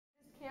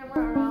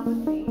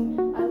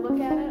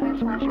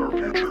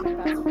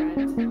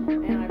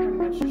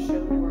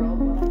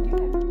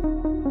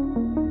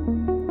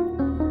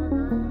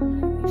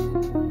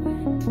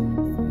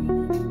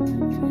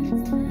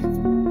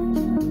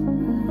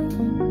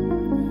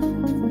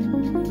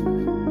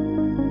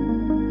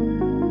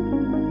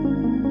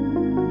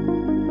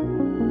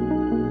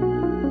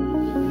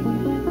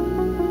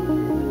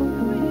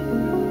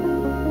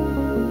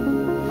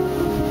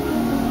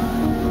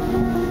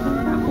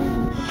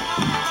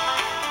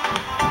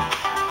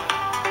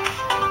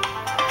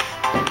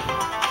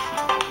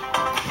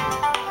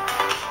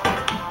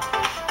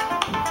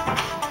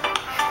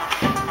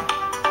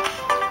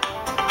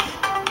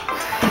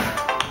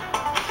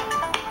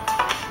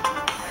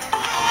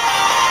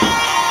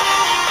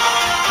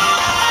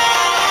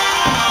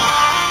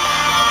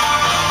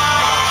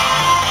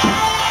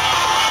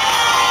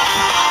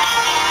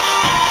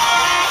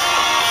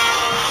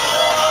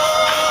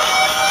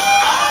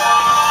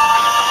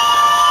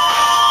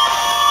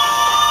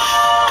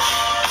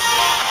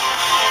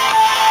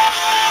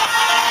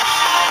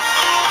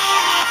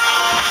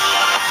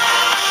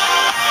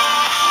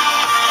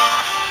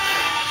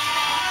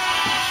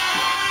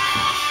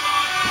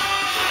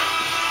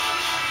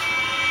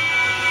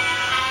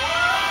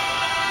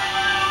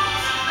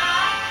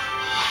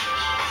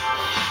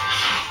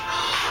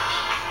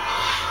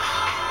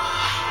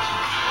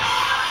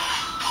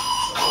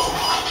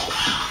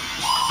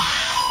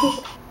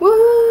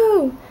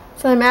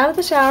So I'm out of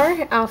the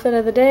shower, outfit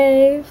of the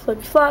day,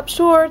 flippy flop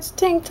shorts,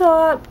 tank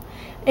top,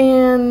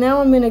 and now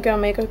I'm gonna go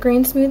make a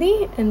green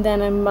smoothie, and then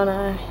I'm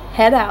gonna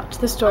head out to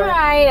the store.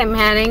 Alright, I'm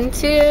heading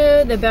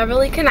to the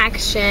Beverly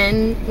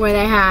Connection, where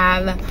they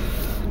have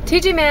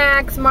TJ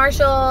Maxx,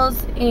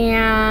 Marshalls,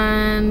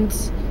 and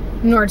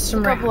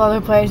Nordstrom Rack. A couple other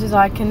places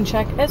I can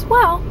check as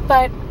well,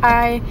 but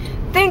I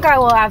think I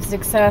will have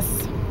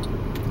success.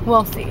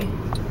 We'll see.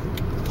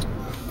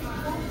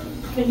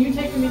 Can you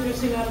take them to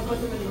see how to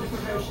put them in a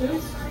different pair of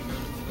shoes?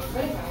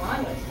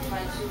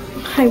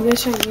 I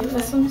wish I knew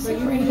this one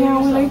right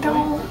now, and I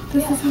don't.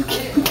 This is so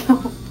cute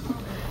though.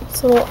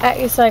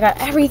 So I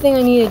got everything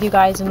I needed, you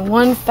guys, in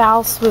one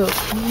foul swoop.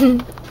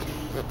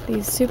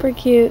 These super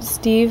cute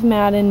Steve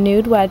Madden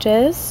nude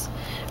wedges.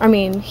 I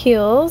mean,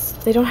 heels.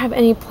 They don't have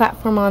any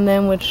platform on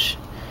them, which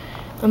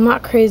I'm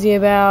not crazy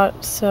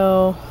about,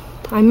 so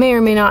I may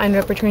or may not end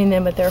up returning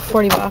them, but they're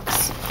 40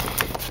 bucks.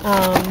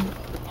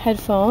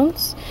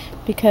 Headphones,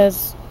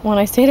 because when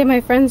I stayed at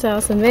my friend's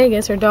house in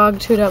Vegas, her dog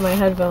chewed up my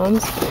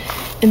headphones.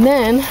 And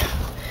then,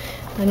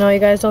 I know you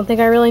guys don't think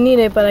I really need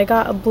it, but I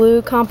got a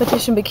blue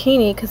competition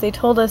bikini because they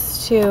told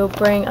us to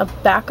bring a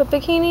backup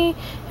bikini.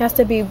 It has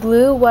to be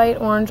blue,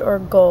 white, orange, or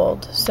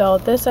gold. So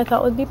this I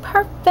thought would be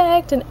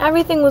perfect, and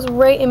everything was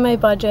right in my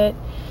budget.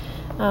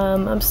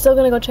 I'm still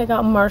gonna go check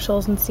out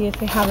Marshalls and see if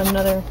they have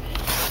another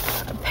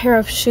pair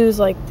of shoes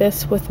like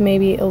this with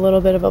maybe a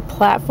little bit of a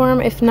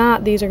platform. If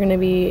not, these are gonna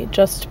be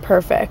just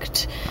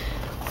perfect.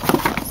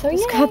 So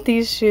yeah, I got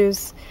these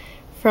shoes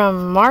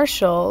from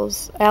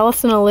Marshalls,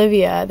 Alice and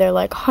Olivia. They're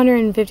like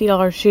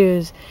 $150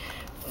 shoes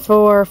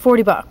for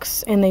 40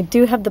 bucks, and they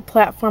do have the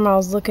platform I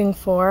was looking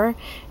for,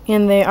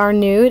 and they are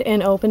nude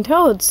and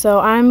open-toed. So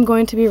I'm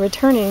going to be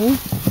returning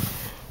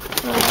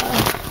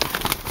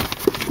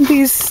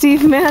these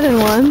Steve Madden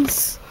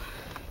ones,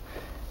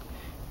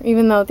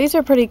 even though these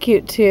are pretty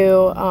cute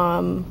too.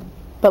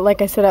 But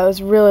like I said, I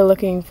was really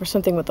looking for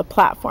something with a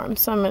platform,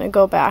 so I'm gonna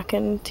go back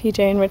and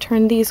TJ and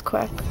return these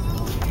quick.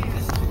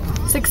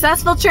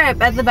 Successful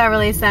trip at the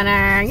Beverly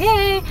Center.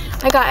 Yay!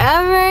 I got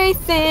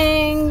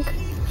everything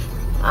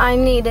I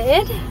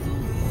needed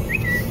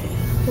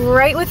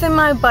right within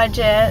my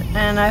budget,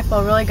 and I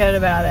feel really good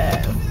about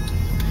it.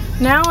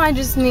 Now I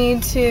just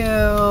need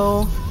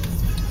to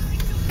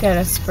get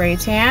a spray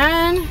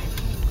tan,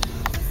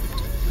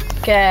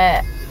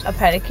 get a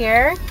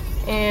pedicure,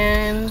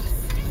 and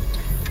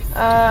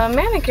a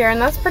manicure,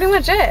 and that's pretty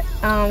much it.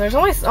 There's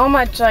only so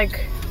much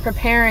like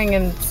preparing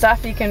and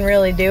stuff you can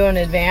really do in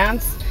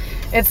advance.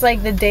 It's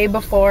like the day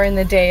before and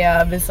the day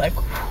of is like,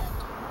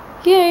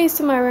 yay,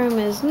 so my room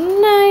is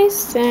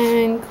nice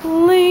and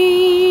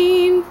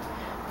clean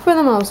for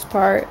the most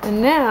part.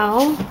 And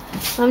now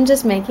I'm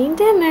just making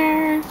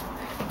dinner.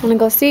 I'm gonna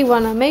go see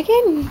what I'm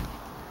making.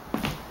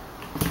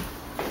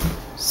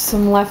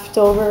 Some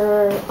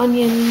leftover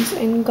onions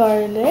and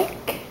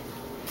garlic.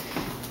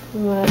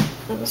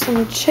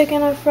 Some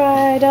chicken I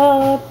fried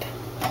up.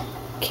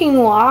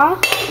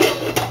 Quinoa.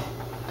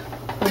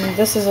 And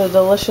this is a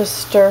delicious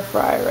stir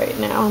fry right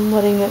now. I'm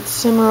letting it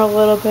simmer a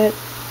little bit,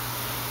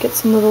 get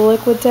some of the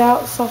liquids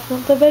out, soften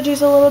up the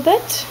veggies a little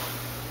bit.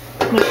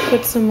 Might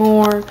put some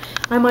more.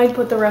 I might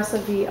put the rest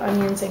of the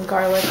onions and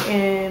garlic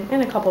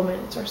in a couple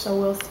minutes or so.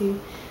 We'll see.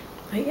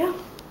 But yeah.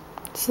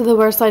 This is the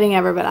worst lighting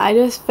ever, but I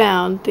just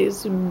found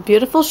these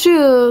beautiful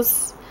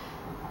shoes,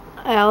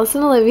 Alice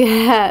and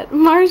Olivia at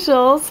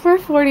Marshalls, for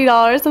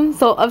 $40. I'm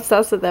so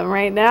obsessed with them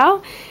right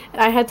now.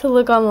 I had to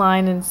look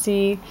online and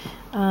see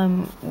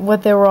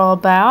what they were all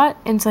about,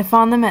 and so I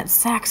found them at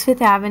Saks Fifth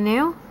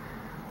Avenue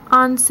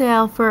on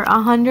sale for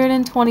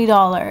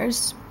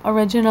 $120,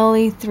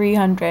 originally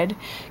 $300.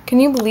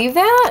 Can you believe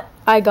that?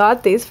 I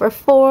got these for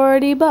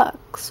 40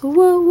 bucks.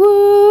 Woo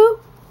woo!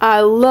 I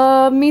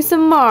love me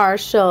some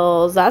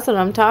Marshalls. That's what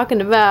I'm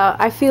talking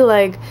about. I feel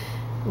like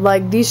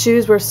these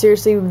shoes were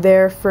seriously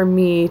there for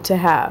me to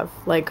have.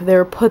 Like,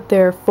 they're put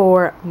there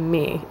for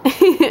me.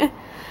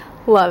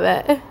 Love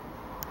it.